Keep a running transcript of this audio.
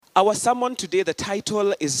Our sermon today, the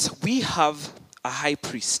title is We Have a High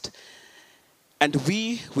Priest. And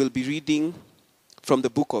we will be reading from the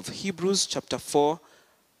book of Hebrews chapter 4,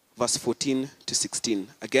 verse 14 to 16.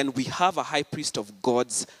 Again, we have a high priest of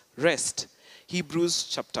God's rest. Hebrews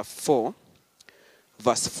chapter 4,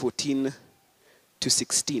 verse 14 to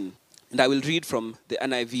 16. And I will read from the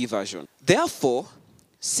NIV version. Therefore,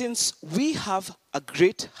 since we have a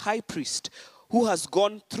great high priest who has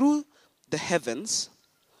gone through the heavens,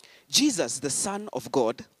 Jesus, the Son of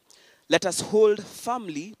God, let us hold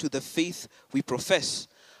firmly to the faith we profess.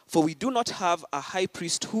 For we do not have a high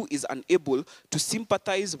priest who is unable to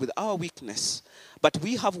sympathize with our weakness, but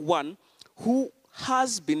we have one who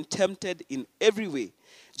has been tempted in every way,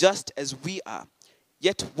 just as we are,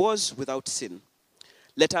 yet was without sin.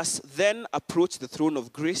 Let us then approach the throne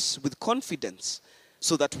of grace with confidence,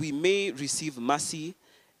 so that we may receive mercy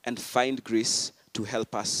and find grace to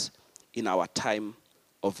help us in our time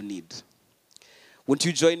of need. Won't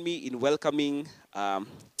you join me in welcoming our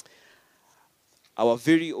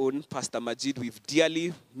very own Pastor Majid? We've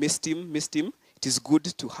dearly missed him. It is good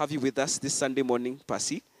to have you with us this Sunday morning,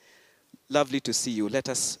 Pasi. Lovely to see you. Let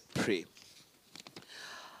us pray.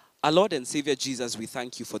 Our Lord and Savior Jesus, we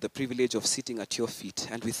thank you for the privilege of sitting at your feet,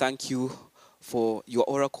 and we thank you for your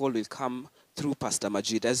oracle will come through Pastor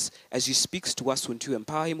Majid. As he speaks to us, won't you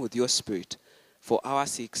empower him with your spirit for our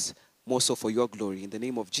sakes, more so for your glory. In the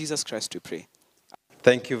name of Jesus Christ we pray.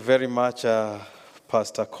 Thank you very much,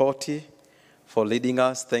 Pastor Koti, for leading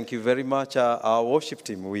us. Thank you very much, our worship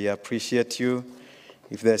team. We appreciate you.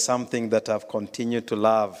 If there's something that I've continued to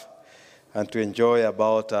love and to enjoy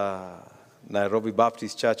about Nairobi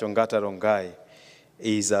Baptist Church Ongata Rongai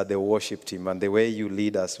is the worship team and the way you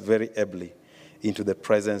lead us very ably into the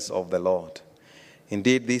presence of the Lord.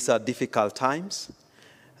 Indeed, these are difficult times.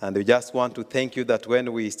 And we just want to thank you that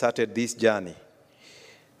when we started this journey,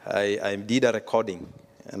 I did a recording,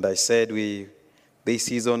 and I said this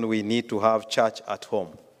season we need to have church at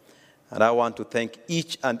home. And I want to thank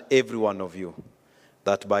each and every one of you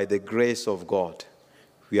that by the grace of God,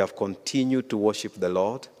 we have continued to worship the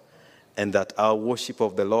Lord, and that our worship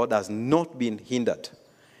of the Lord has not been hindered,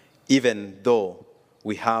 even though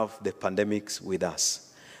we have the pandemics with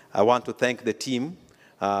us. I want to thank the team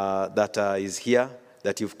that is here,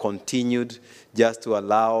 that you've continued just to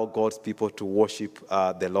allow God's people to worship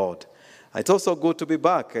the Lord. It's also good to be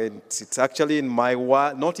back. It's actually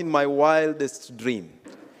not in my wildest dream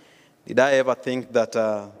did I ever think that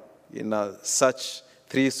in such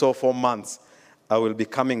 3 or 4 months I will be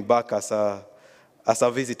coming back as a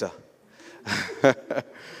visitor.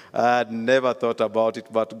 I had never thought about it,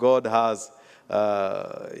 but God has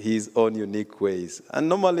his own unique ways. And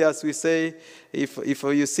normally, as we say, if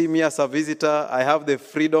you see me as a visitor, I have the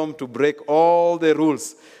freedom to break all the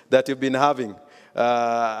rules that you've been having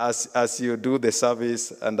as you do the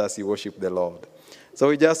service and as you worship the Lord. So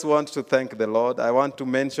we just want to thank the Lord. I want to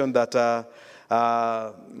mention that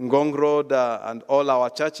Ngong Road and all our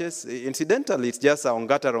churches, incidentally, it's just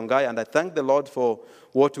Ongata Rongai, and I thank the Lord for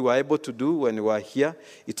what we were able to do when we were here.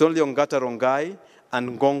 It's only Ongata Rongai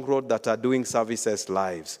and Ngong Road that are doing services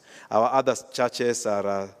live. Our other churches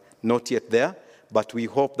are not yet there, but we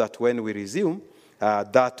hope that when we resume,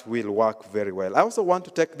 that will work very well. I also want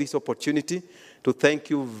to take this opportunity to thank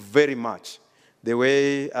you very much. The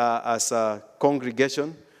way as a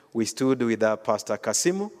congregation, we stood with Pastor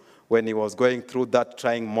Kasimu when he was going through that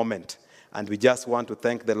trying moment. And we just want to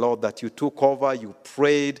thank the Lord that you took over, you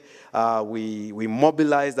prayed, we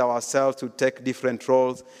mobilized ourselves to take different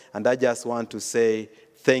roles. And I just want to say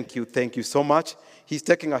thank you so much. He's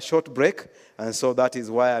taking a short break, and so that is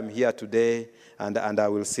why I'm here today, and I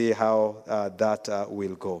will see how that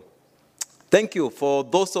will go. Thank you for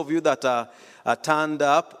those of you that turned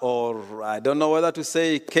up, or I don't know whether to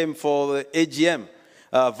say came for the AGM.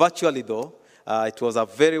 Virtually though, it was a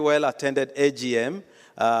very well-attended AGM.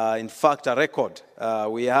 In fact, a record.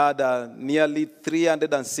 We had nearly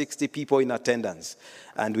 360 people in attendance,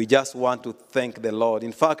 and we just want to thank the Lord.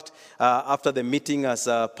 In fact, after the meeting as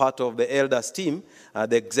part of the elders team,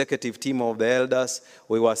 the executive team of the elders,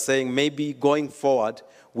 we were saying maybe going forward,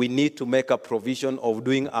 we need to make a provision of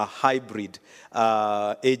doing a hybrid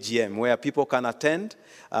AGM where people can attend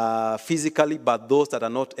physically, but those that are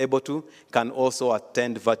not able to can also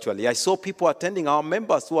attend virtually. I saw people attending, our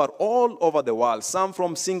members who are all over the world, some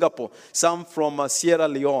from Singapore, some from Sierra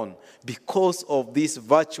Leone. Because of this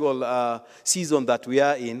virtual season that we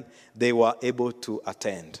are in, they were able to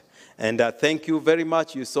attend. And thank you very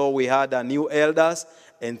much. You saw we had new elders,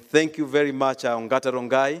 and thank you very much, Ongata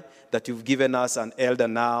Rongai, that you've given us an elder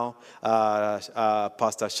now,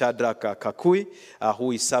 Pastor Shadrach Kakui,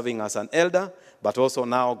 who is serving as an elder. but also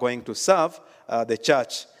now going to serve the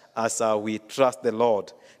church as we trust the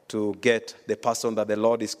Lord to get the person that the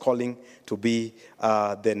Lord is calling to be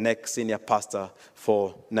the next senior pastor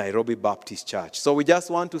for Nairobi Baptist Church. So we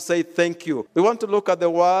just want to say thank you. We want to look at the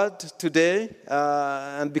word today,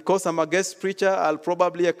 and because I'm a guest preacher, I'll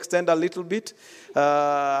probably extend a little bit.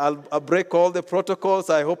 I'll break all the protocols.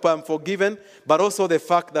 I hope I'm forgiven, but also the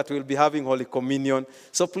fact that we'll be having Holy Communion.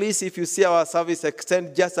 So please, if you see our service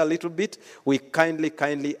extend just a little bit, we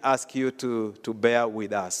kindly ask you to bear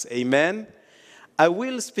with us. Amen. I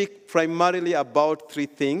will speak primarily about three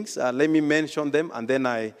things. Let me mention them, and then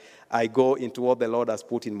I go into what the Lord has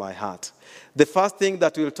put in my heart. The first thing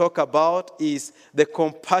that we'll talk about is the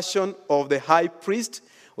compassion of the high priest.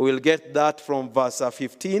 We'll get that from verse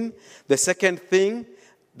 15. The second thing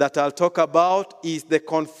that I'll talk about is the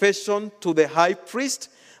confession to the high priest,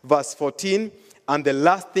 verse 14. And the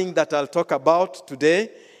last thing that I'll talk about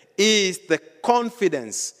today is the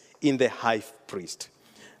confidence in the high priest.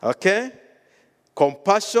 Okay?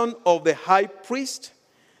 Compassion of the high priest,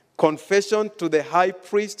 confession to the high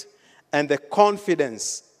priest, and the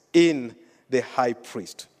confidence in the high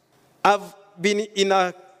priest. I've been in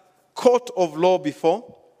a court of law before.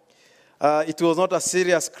 It was not a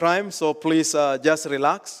serious crime, so please just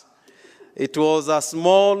relax. It was a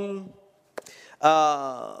small,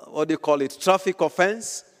 traffic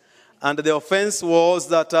offense. And the offense was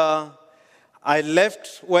that I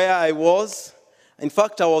left where I was. In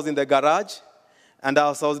fact, I was in the garage. And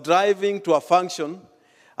as I was driving to a function,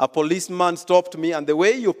 a policeman stopped me. And the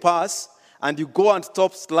way you pass, and you go and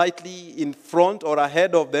stop slightly in front or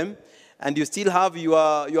ahead of them, and you still have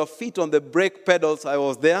your feet on the brake pedals, I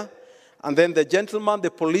was there. And then the gentleman,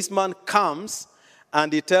 the policeman, comes,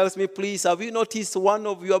 and he tells me, please, have you noticed one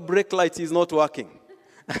of your brake lights is not working?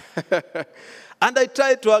 And I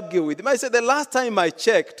tried to argue with him. I said, the last time I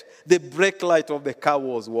checked, the brake light of the car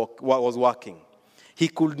was working. He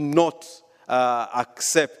could not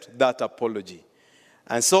accept that apology.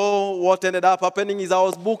 And so what ended up happening is I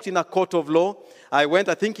was booked in a court of law. I went,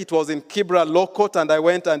 I think it was in Kibra Law Court, and I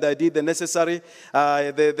went and I did the necessary.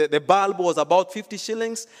 The bulb was about 50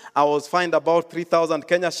 shillings. I was fined about 3,000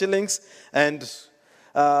 Kenya shillings. And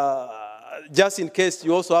just in case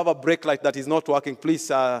you also have a brake light that is not working,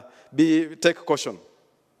 please take caution.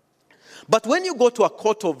 But when you go to a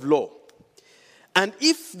court of law, and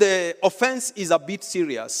if the offense is a bit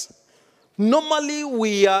serious, normally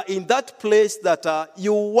we are in that place that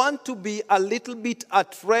you want to be a little bit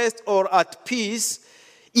at rest or at peace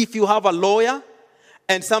if you have a lawyer.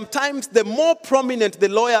 And sometimes the more prominent the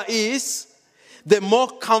lawyer is, the more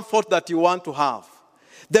comfort that you want to have.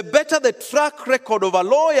 The better the track record of a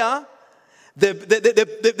lawyer,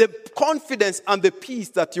 the confidence and the peace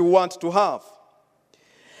that you want to have.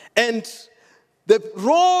 And the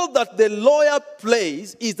role that the lawyer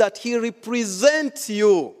plays is that he represents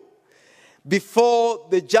you before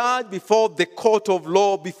the judge, before the court of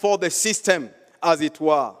law, before the system, as it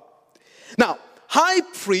were. Now, high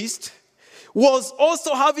priest was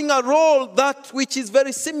also having a role that which is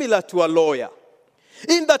very similar to a lawyer.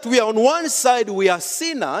 In that we are on one side, we are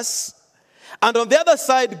sinners, and on the other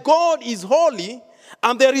side, God is holy,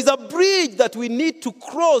 and there is a bridge that we need to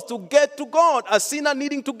cross to get to God, a sinner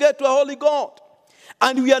needing to get to a holy God.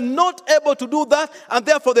 And we are not able to do that, and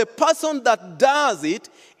therefore the person that does it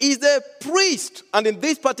is the priest, and in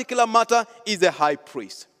this particular matter is the high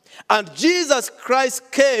priest. And Jesus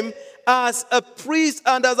Christ came as a priest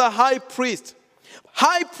and as a high priest.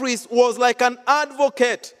 High priest was like an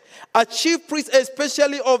advocate, a chief priest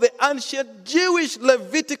especially of the ancient Jewish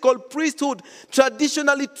Levitical priesthood,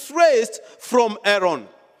 traditionally traced from Aaron.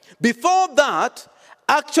 Before that,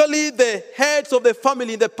 actually the heads of the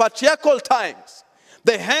family in the patriarchal times,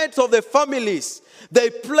 the heads of the families, they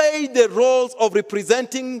played the roles of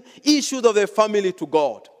representing issues of the family to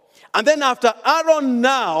God. And then after Aaron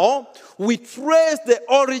now, we trace the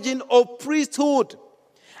origin of priesthood.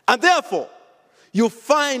 And therefore, you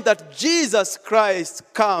find that Jesus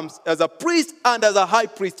Christ comes as a priest and as a high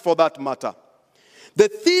priest for that matter. The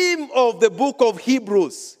theme of the book of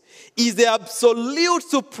Hebrews is the absolute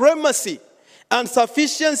supremacy and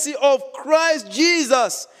sufficiency of Christ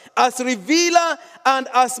Jesus as revealer and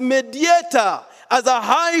as mediator, as a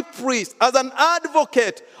high priest, as an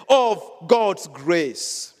advocate of God's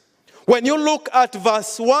grace. When you look at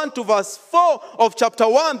verse 1 to verse 4 of chapter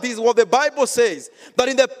 1, this is what the Bible says. That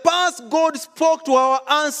in the past, God spoke to our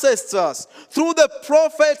ancestors through the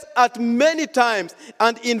prophets at many times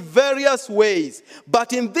and in various ways.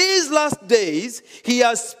 But in these last days, he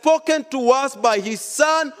has spoken to us by his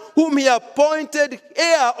Son, whom he appointed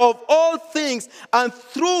heir of all things, and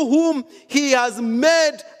through whom he has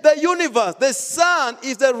made the universe. The sun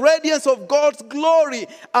is the radiance of God's glory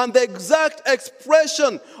and the exact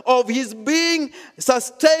expression of his being,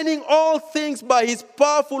 sustaining all things by his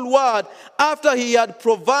powerful word after he had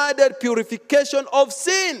provided purification of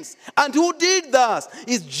sins. And who did that?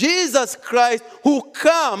 Is Jesus Christ, who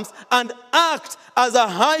comes and acts as a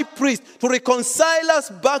high priest to reconcile us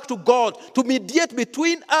back to God, to mediate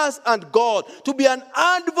between us and God, to be an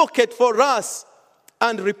advocate for us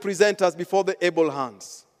and represent us before the able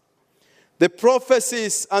hands. The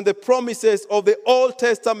prophecies and the promises of the Old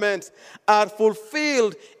Testament are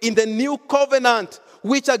fulfilled in the New Covenant,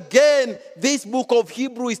 which again this book of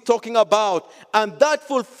Hebrews is talking about. And that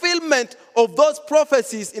fulfillment of those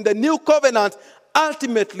prophecies in the New Covenant,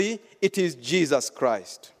 ultimately it is Jesus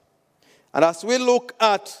Christ. And as we look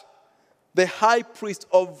at the high priest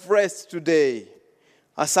of rest today,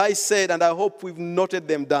 as I said, and I hope we've noted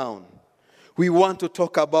them down, we want to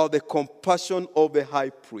talk about the compassion of the high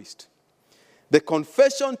priest, the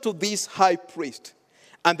confession to this high priest,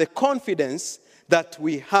 and the confidence that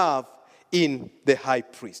we have in the high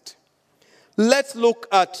priest. Let's look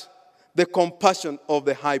at the compassion of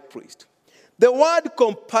the high priest. The word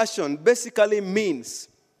compassion basically means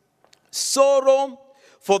sorrow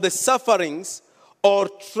for the sufferings or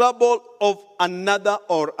trouble of another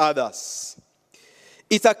or others.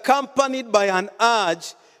 It's accompanied by an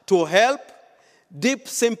urge to help, deep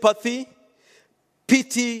sympathy,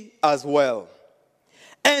 pity as well.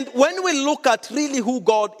 And when we look at really who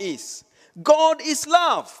God is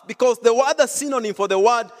love, because the other synonym for the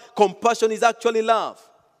word compassion is actually love.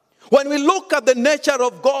 When we look at the nature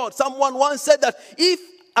of God, someone once said that if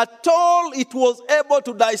at all it was able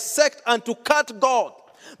to dissect and to cut God,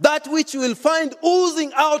 that which you will find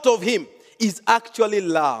oozing out of him is actually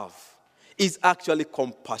love, is actually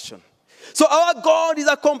compassion. So our God is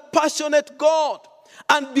a compassionate God.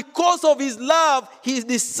 And because of his love, he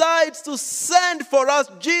decides to send for us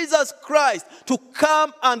Jesus Christ to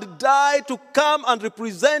come and die, to come and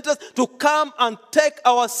represent us, to come and take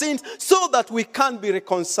our sins so that we can be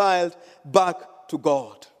reconciled back to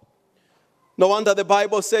God. No wonder the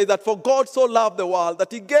Bible says that for God so loved the world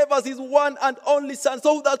that he gave us his one and only Son,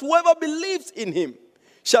 so that whoever believes in him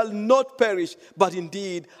shall not perish, but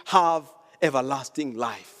indeed have everlasting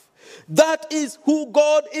life. That is who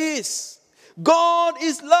God is. God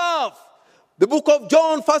is love. The book of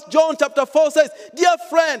John, 1 John chapter 4 says, "Dear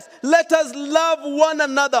friends, let us love one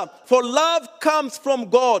another, for love comes from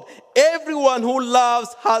God. Everyone who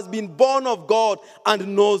loves has been born of God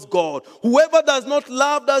and knows God. Whoever does not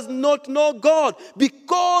love does not know God,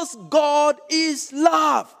 because God is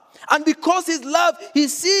love." And because he's love, he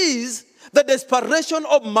sees the desperation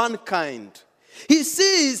of mankind. He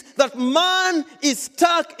sees that man is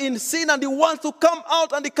stuck in sin and he wants to come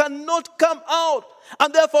out and he cannot come out.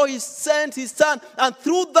 And therefore he sent his Son. And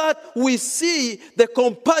through that we see the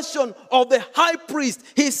compassion of the high priest,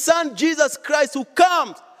 his Son Jesus Christ, who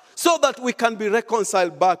comes so that we can be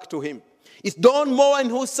reconciled back to him. It's Don Moen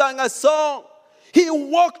who sang a song. He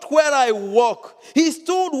walked where I walk. He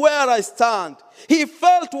stood where I stand. He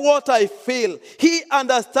felt what I feel. He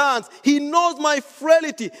understands. He knows my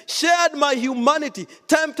frailty, shared my humanity,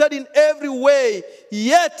 tempted in every way,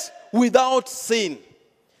 yet without sin.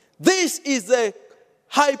 This is the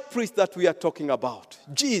high priest that we are talking about,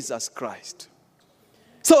 Jesus Christ.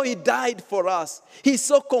 So he died for us. He's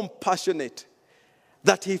so compassionate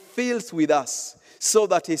that he feels with us, so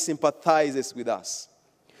that he sympathizes with us.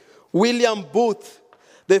 William Booth,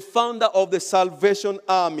 the founder of the Salvation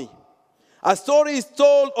Army, a story is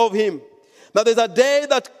told of him that there's a day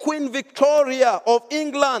that Queen Victoria of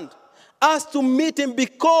England asked to meet him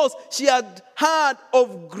because she had heard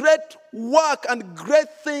of great work and great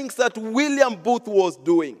things that William Booth was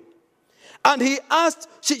doing. And she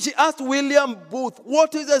asked William Booth,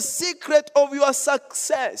 "What is the secret of your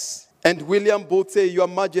success?" And William Booth said, "Your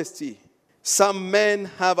Majesty, some men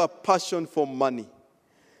have a passion for money.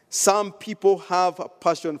 Some people have a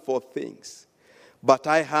passion for things, but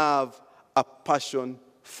I have a passion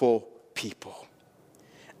for people."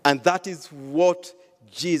 And that is what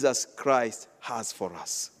Jesus Christ has for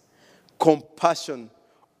us. Compassion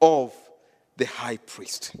of the high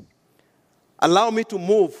priest. Allow me to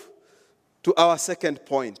move to our second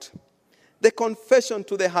point. The confession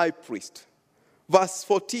to the high priest. Verse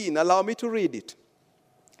 14, allow me to read it.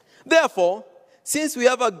 "Therefore, since we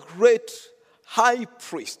have a great high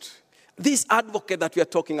priest," this advocate that we are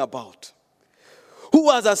talking about, "who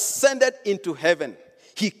has ascended into heaven."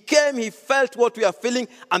 He came, he felt what we are feeling,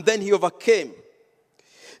 and then he overcame.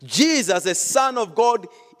 Jesus, the Son of God,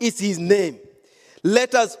 is his name.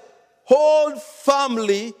 Let us hold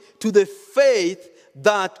firmly to the faith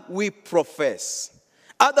that we profess.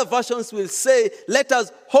 Other versions will say, let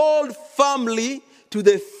us hold firmly to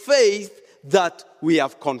the faith that we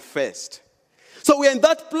have confessed. So we're in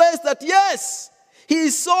that place that, yes, he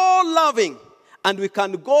is so loving, and we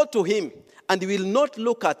can go to him, and he will not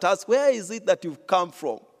look at us. Where is it that you've come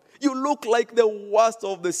from? You look like the worst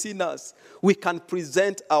of the sinners. We can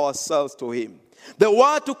present ourselves to him. The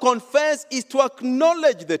word to confess is to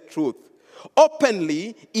acknowledge the truth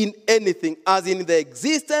openly in anything, as in the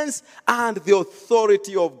existence and the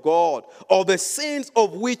authority of God, or the sins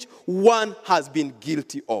of which one has been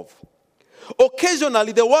guilty of.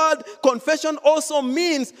 Occasionally, the word confession also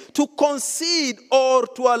means to concede or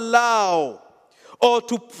to allow or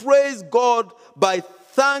to praise God by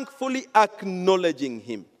thankfully acknowledging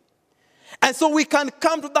him. And so we can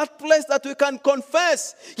come to that place that we can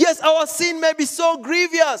confess. Yes, our sin may be so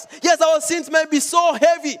grievous. Yes, our sins may be so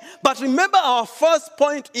heavy. But remember, our first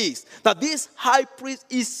point is that this high priest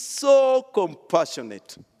is so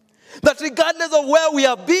compassionate that regardless of where we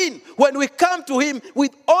have been, when we come to him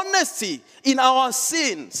with honesty in our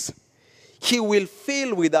sins, he will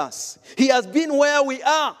feel with us. He has been where we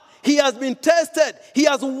are. He has been tested. He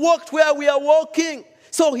has walked where we are walking.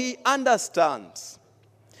 So he understands.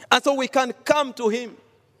 And so we can come to him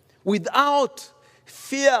without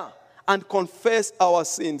fear and confess our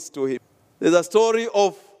sins to him. There's a story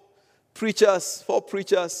of four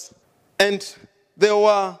preachers, and they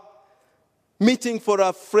were meeting for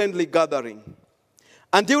a friendly gathering.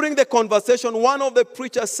 And during the conversation, one of the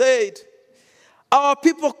preachers said, our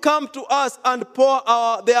people come to us and pour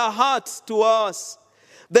their hearts to us.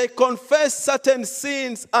 They confess certain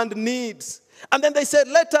sins and needs. And then they said,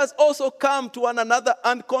 let us also come to one another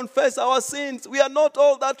and confess our sins. We are not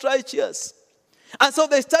all that righteous. And so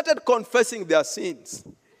they started confessing their sins.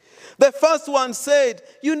 The first one said,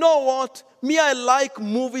 you know what? Me, I like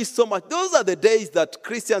movies so much. Those are the days that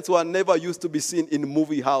Christians were never used to be seen in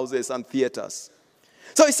movie houses and theaters.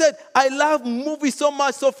 So he said, I love movies so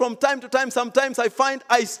much, so from time to time, sometimes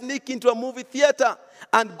I sneak into a movie theater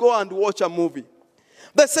and go and watch a movie.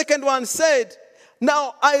 The second one said,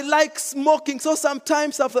 now, I like smoking, so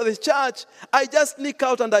sometimes after the church, I just sneak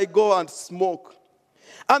out and I go and smoke.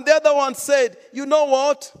 And the other one said, you know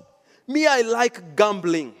what? Me, I like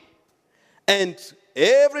gambling. And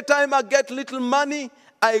every time I get little money,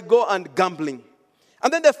 I go and gambling.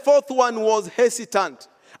 And then the fourth one was hesitant.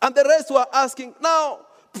 And the rest were asking, now,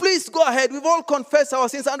 please go ahead. We've all confessed our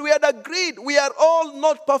sins and we had agreed. We are all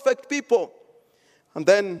not perfect people. And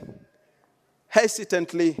then,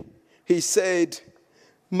 hesitantly, he said,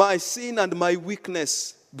 my sin and my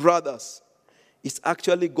weakness, brothers, is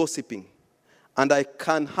actually gossiping. And I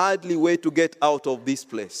can hardly wait to get out of this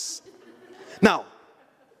place. Now,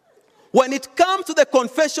 when it comes to the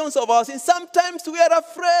confessions of our sins, sometimes we are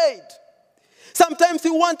afraid. Sometimes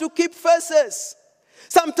we want to keep faces.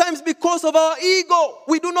 Sometimes because of our ego,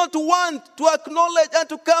 we do not want to acknowledge and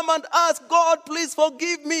to come and ask, God, please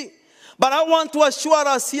forgive me. But I want to assure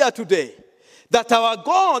us here today that our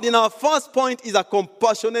God, in our first point, is a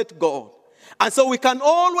compassionate God. And so we can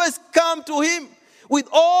always come to him with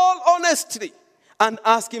all honesty and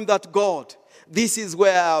ask him that, God, this is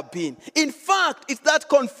where I have been. In fact, it's that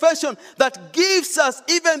confession that gives us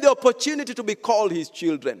even the opportunity to be called his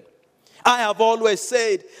children. I have always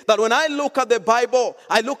said that when I look at the Bible,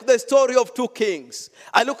 I look at the story of two kings.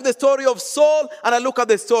 I look at the story of Saul and I look at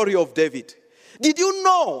the story of David. Did you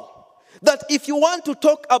know that if you want to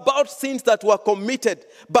talk about sins that were committed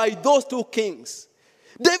by those two kings,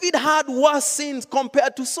 David had worse sins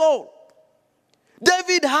compared to Saul.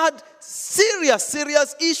 David had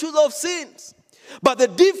serious issues of sins. But the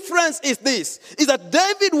difference is this, is that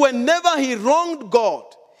David, whenever he wronged God,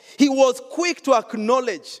 he was quick to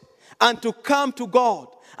acknowledge and to come to God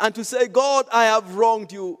and to say, God, I have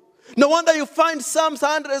wronged you. No wonder you find Psalms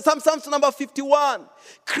number 51.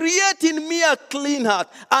 Create in me a clean heart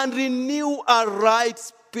and renew a right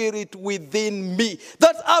spirit within me.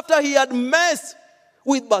 That's after he had messed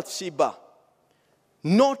with Bathsheba.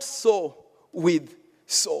 Not so with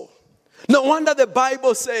Saul. No wonder the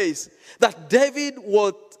Bible says that David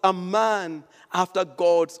was a man after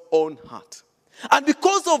God's own heart. And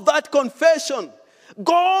because of that confession,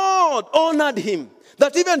 God honored him.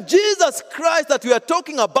 That even Jesus Christ that we are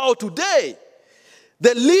talking about today,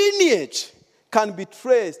 the lineage can be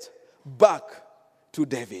traced back to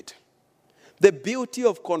David. The beauty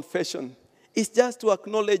of confession is just to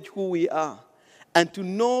acknowledge who we are and to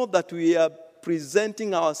know that we are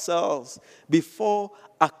presenting ourselves before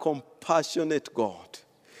a compassionate God,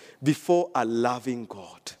 before a loving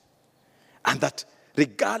God. And that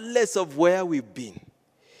regardless of where we've been,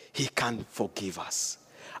 he can forgive us.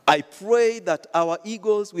 I pray that our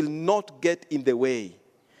egos will not get in the way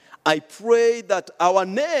I pray that our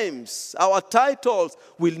names, our titles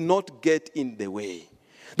will not get in the way.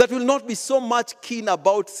 That will not be so much keen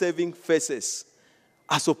about saving faces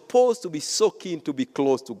as opposed to be so keen to be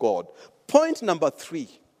close to God. Point number 3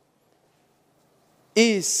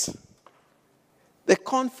 is the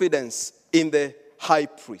confidence in the high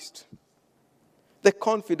priest. The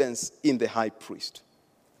confidence in the high priest.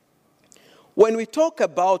 When we talk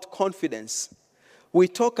about confidence, we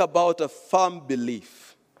talk about a firm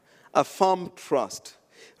belief, a firm trust,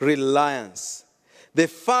 reliance, the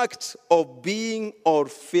fact of being or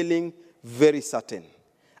feeling very certain.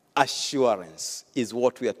 Assurance is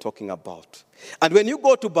what we are talking about. And when you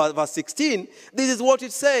go to verse 16, this is what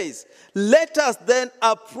it says. Let us then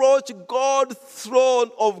approach God's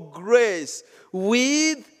throne of grace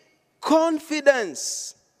with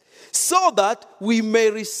confidence, so that we may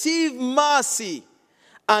receive mercy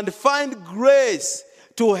and find grace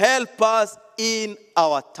to help us in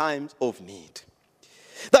our times of need.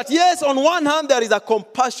 That yes, on one hand, there is a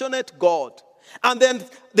compassionate God. And then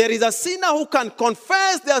there is a sinner who can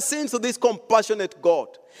confess their sins to this compassionate God.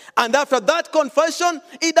 And after that confession,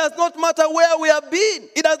 it does not matter where we have been.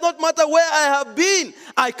 It does not matter where I have been.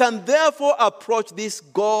 I can therefore approach this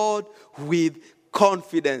God with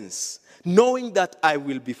confidence, knowing that I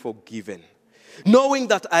will be forgiven. Knowing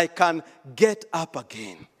that I can get up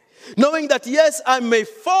again. Knowing that yes, I may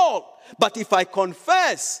fall, but if I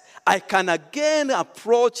confess, I can again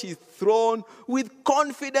approach his throne with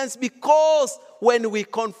confidence, because when we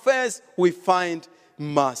confess, we find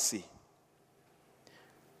mercy.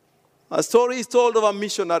 A story is told of a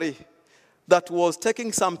missionary that was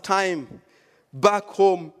taking some time back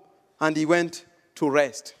home, and he went to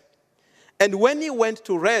rest. And when he went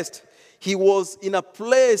to rest, he was in a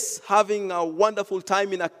place having a wonderful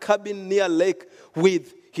time in a cabin near a lake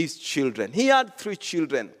with his children. He had 3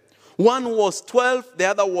 children. One was 12, the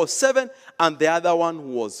other was 7, and the other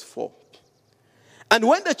one was 4. And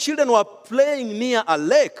when the children were playing near a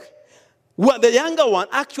lake, the younger one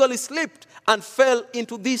actually slipped and fell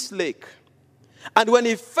into this lake. And when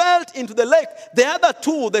he fell into the lake, the other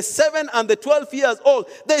 2, the 7 and the 12 years old,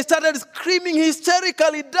 they started screaming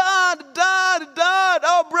hysterically, "Dad, Dad, Dad,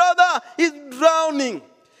 our brother is drowning."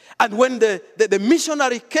 And when the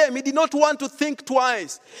missionary came, he did not want to think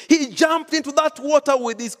twice. He jumped into that water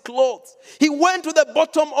with his clothes. He went to the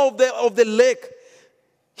bottom of the lake.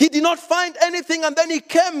 He did not find anything, and then he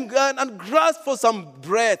came and grasped for some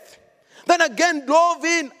breath. Then again dove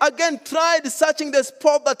in, again tried searching the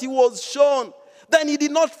spot that he was shown. Then he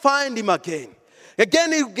did not find him again.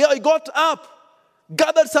 Again he got up,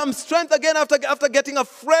 gathered some strength again after getting a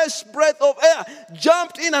fresh breath of air,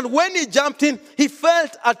 jumped in, and when he jumped in, he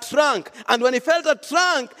felt a trunk. And when he felt a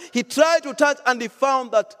trunk, he tried to touch, and he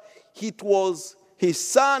found that it was his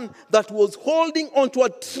son that was holding onto a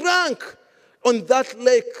trunk on that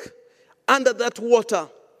lake, under that water.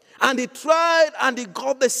 And he tried, and he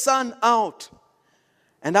got the son out.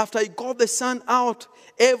 And after he got the son out,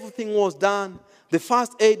 everything was done. The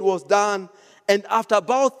first aid was done. And after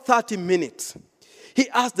about 30 minutes, he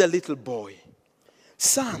asked the little boy,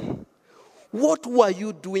 "Son, what were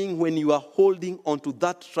you doing when you were holding onto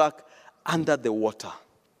that truck under the water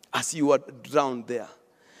as you were drowned there?"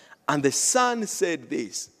 And the son said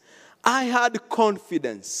this, I had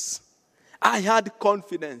confidence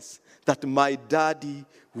that my daddy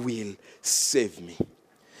will save me."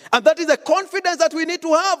 And that is a confidence that we need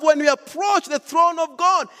to have when we approach the throne of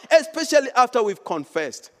God, especially after we've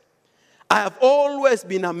confessed. I have always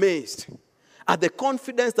been amazed at the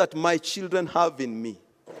confidence that my children have in me.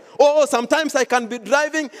 Oh, sometimes I can be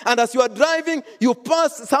driving, and as you are driving, you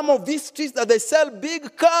pass some of these streets that they sell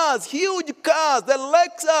big cars, huge cars, the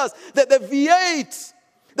Lexus, the V8s,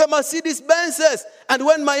 the Mercedes-Benzes. And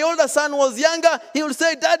when my older son was younger, he would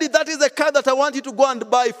say, "Daddy, that is the car that I want you to go and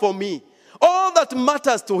buy for me." All that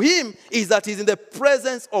matters to him is that he's in the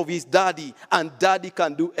presence of his daddy, and daddy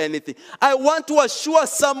can do anything. I want to assure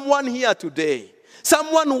someone here today,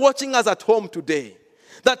 someone watching us at home today,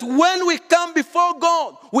 that when we come before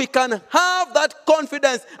God, we can have that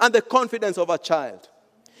confidence and the confidence of a child.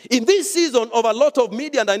 In this season of a lot of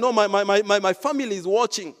media, and I know my family is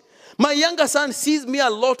watching, my younger son sees me a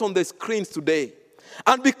lot on the screens today.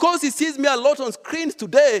 And because he sees me a lot on screens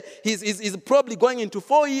today, he's probably going into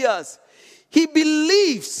 4 years. He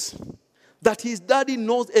believes that his daddy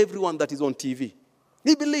knows everyone that is on TV.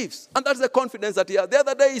 He believes. And that's the confidence that he has. The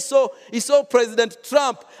other day he saw President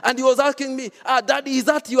Trump, and he was asking me, "Daddy, is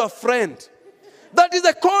that your friend?" That is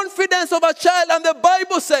the confidence of a child. And the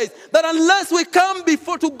Bible says that unless we come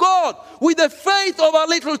before to God with the faith of a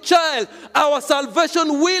little child, our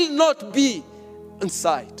salvation will not be in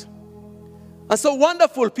sight. And so,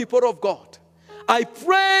 wonderful people of God, I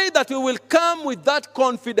pray that we will come with that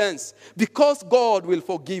confidence because God will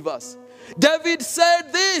forgive us. David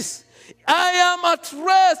said this, I am at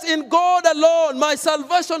rest in God alone. My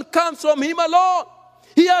salvation comes from him alone.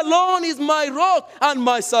 He alone is my rock and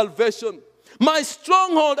my salvation. My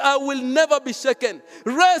stronghold, I will never be shaken.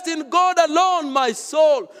 Rest in God alone, my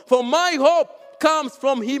soul, for my hope comes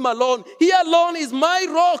from him alone. He alone is my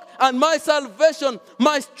rock and my salvation,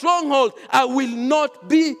 my stronghold. I will not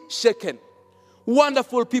be shaken.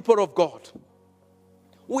 Wonderful people of God,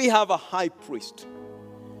 we have a high priest.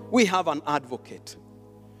 We have an advocate.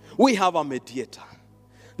 We have a mediator.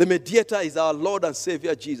 The mediator is our Lord and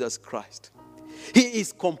Savior, Jesus Christ. He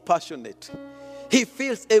is compassionate. He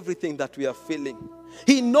feels everything that we are feeling.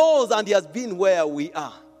 He knows and he has been where we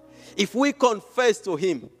are. If we confess to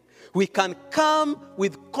him, we can come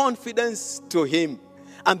with confidence to him.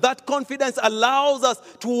 And that confidence allows us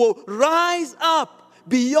to rise up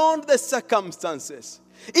beyond the circumstances.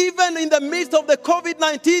 Even in the midst of the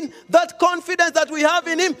COVID-19, that confidence that we have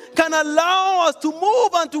in him can allow us to move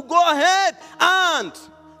and to go ahead and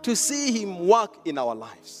to see him work in our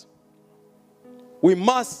lives. We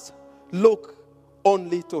must look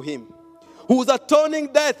only to him, whose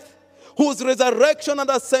atoning death, whose resurrection and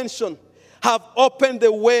ascension have opened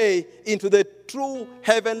the way into the true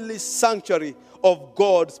heavenly sanctuary of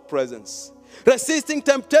God's presence. Resisting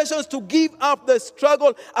temptations to give up the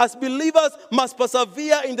struggle, as believers must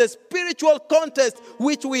persevere in the spiritual contest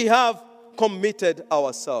which we have committed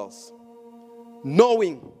ourselves,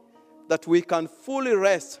 knowing that we can fully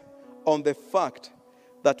rest on the fact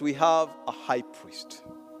that we have a high priest.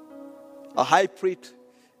 A high priest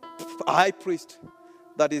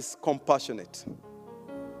that is compassionate,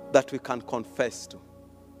 that we can confess to.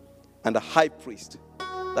 And a high priest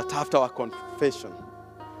that after our confession,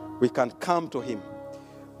 we can come to him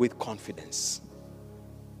with confidence.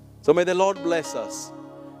 So may the Lord bless us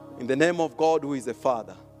in the name of God, who is the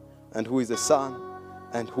Father, and who is the Son,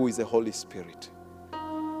 and who is the Holy Spirit.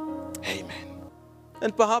 Amen.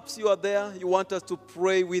 And perhaps you are there, you want us to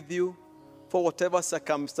pray with you for whatever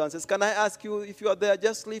circumstances. Can I ask you, if you are there,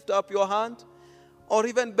 just lift up your hand. Or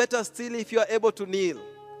even better still, if you are able to kneel,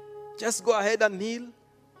 just go ahead and kneel,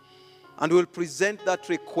 and we'll present that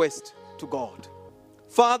request to God.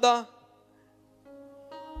 Father,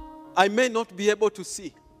 I may not be able to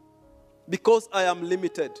see because I am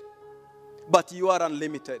limited, but you are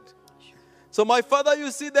unlimited. So my Father,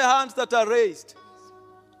 you see the hands that are raised.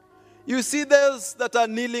 You see those that are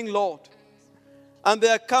kneeling, Lord. And they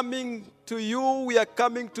are coming to you. We are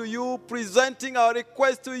coming to you, presenting our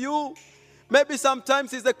request to you. Maybe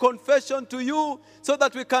sometimes it's a confession to you so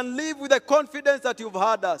that we can live with the confidence that you've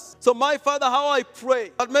had us. So my Father, how I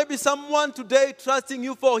pray that maybe someone today trusting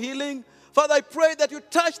you for healing, Father, I pray that you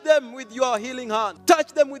touch them with your healing hand.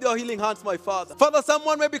 Touch them with your healing hands, my Father. Father,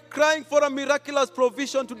 someone may be crying for a miraculous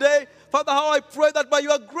provision today. Father, how I pray that by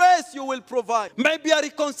your grace you will provide. Maybe a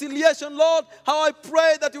reconciliation, Lord. How I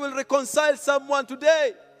pray that you will reconcile someone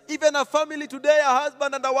today. Even a family today, a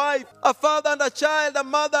husband and a wife, a father and a child, a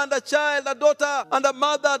mother and a child, a daughter and a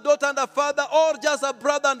mother, a daughter and a father, or just a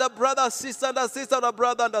brother and a brother, a sister and a sister, and a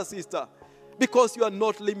brother and a sister. Because you are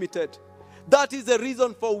not limited. That is the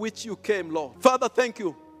reason for which you came, Lord. Father, thank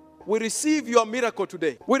you. We receive your miracle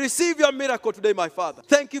today. We receive your miracle today, my Father.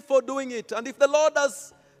 Thank you for doing it. And if the Lord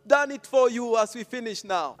has done it for you as we finish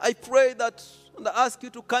now, I pray that, and I ask you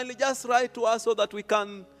to kindly just write to us so that we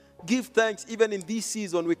can give thanks. Even in this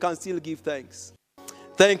season, we can still give thanks.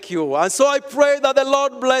 Thank you. And so I pray that the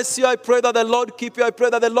Lord bless you. I pray that the Lord keep you. I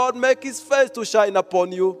pray that the Lord make his face to shine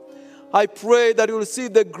upon you. I pray that you will see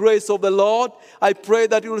the grace of the Lord. I pray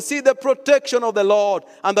that you will see the protection of the Lord,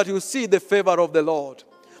 and that you will see the favor of the Lord.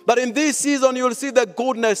 That in this season you will see the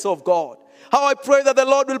goodness of God. How I pray that the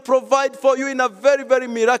Lord will provide for you in a very, very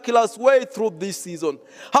miraculous way through this season.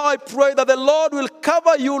 How I pray that the Lord will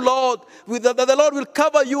cover you, Lord, that the Lord will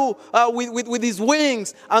cover you with his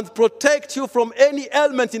wings and protect you from any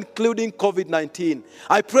ailment, including COVID-19.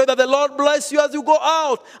 I pray that the Lord bless you as you go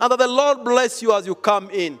out, and that the Lord bless you as you come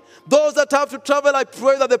in. Those that have to travel, I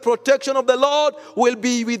pray that the protection of the Lord will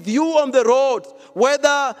be with you on the road,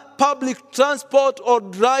 whether public transport or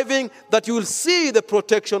driving, that you will see the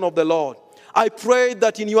protection of the Lord. I pray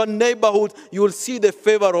that in your neighborhood, you will see the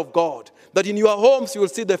favor of God. That in your homes, you will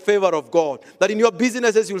see the favor of God. That in your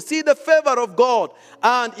businesses, you will see the favor of God.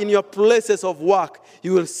 And in your places of work,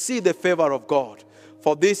 you will see the favor of God.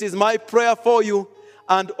 For this is my prayer for you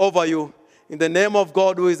and over you. In the name of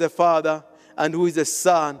God, who is the Father, and who is the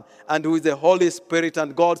Son, and who is the Holy Spirit.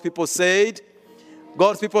 And God's people said,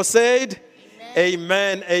 God's people said,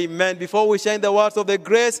 Amen. Amen. Before we share the words of the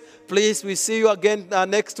grace, please, we see you again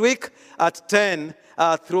next week at 10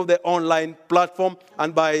 through the online platform.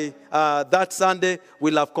 And by that Sunday,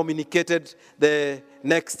 we'll have communicated the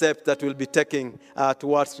next step that we'll be taking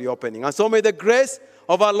towards reopening. And so may the grace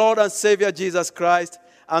of our Lord and Savior Jesus Christ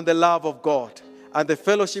and the love of God and the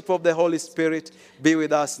fellowship of the Holy Spirit be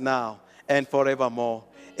with us now and forevermore.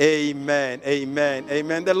 Amen. Amen.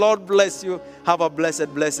 Amen. The Lord bless you. Have a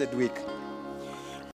blessed, blessed week.